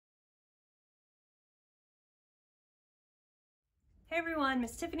Hey everyone,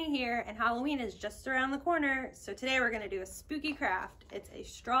 Miss Tiffany here, and Halloween is just around the corner, so today we're going to do a spooky craft. It's a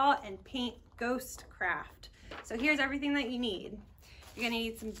straw and paint ghost craft. So here's everything that you need. You're going to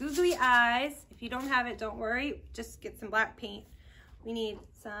need some googly eyes. If you don't have it, don't worry, just get some black paint. We need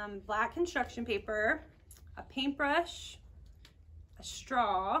some black construction paper, a paintbrush, a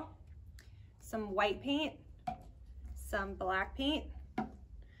straw, some white paint, some black paint,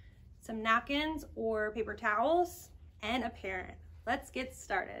 some napkins or paper towels, and a parent. Let's get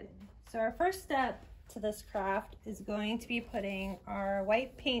started. So our first step to this craft is going to be putting our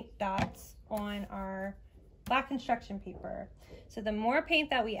white paint dots on our black construction paper. So the more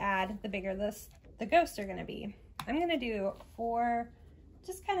paint that we add, the bigger the ghosts are gonna be. I'm gonna do 4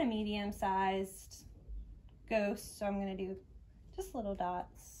 just kind of medium-sized ghosts. So I'm gonna do just little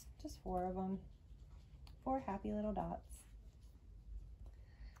dots, just 4 of them. 4 happy little dots.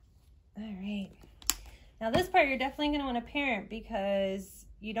 All right. Now this part you're definitely going to want to parent because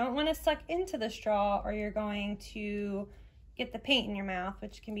you don't want to suck into the straw or you're going to get the paint in your mouth,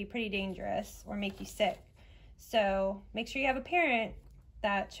 which can be pretty dangerous or make you sick. So make sure you have a parent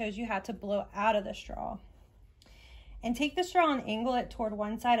that shows you how to blow out of the straw. And take the straw and angle it toward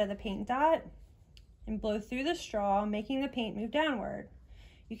one side of the paint dot and blow through the straw, making the paint move downward.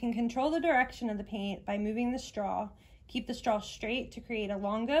 You can control the direction of the paint by moving the straw. Keep the straw straight to create a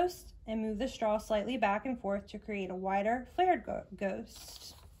long ghost and move the straw slightly back and forth to create a wider, flared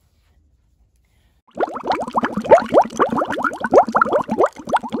ghost.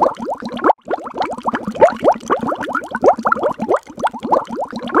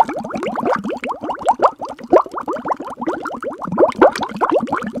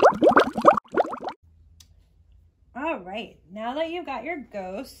 All right, now that you've got your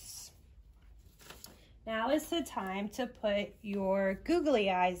ghosts, now is the time to put your googly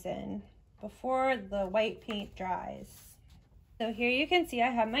eyes in before the white paint dries. So here you can see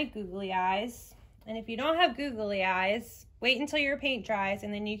I have my googly eyes. And if you don't have googly eyes, wait until your paint dries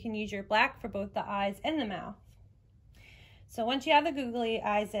and then you can use your black for both the eyes and the mouth. So once you have the googly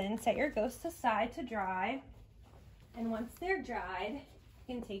eyes in, set your ghosts aside to dry. And once they're dried,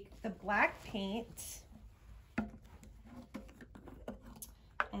 you can take the black paint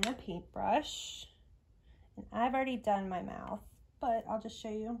and a paintbrush. And I've already done my mouth, but I'll just show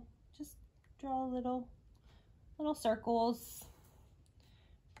you. Just draw little circles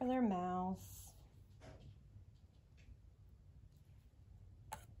for their mouths.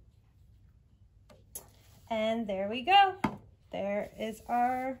 And there we go. There is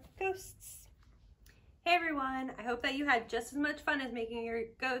our ghosts. Hey everyone, I hope that you had just as much fun as making your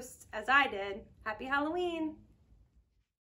ghosts as I did. Happy Halloween!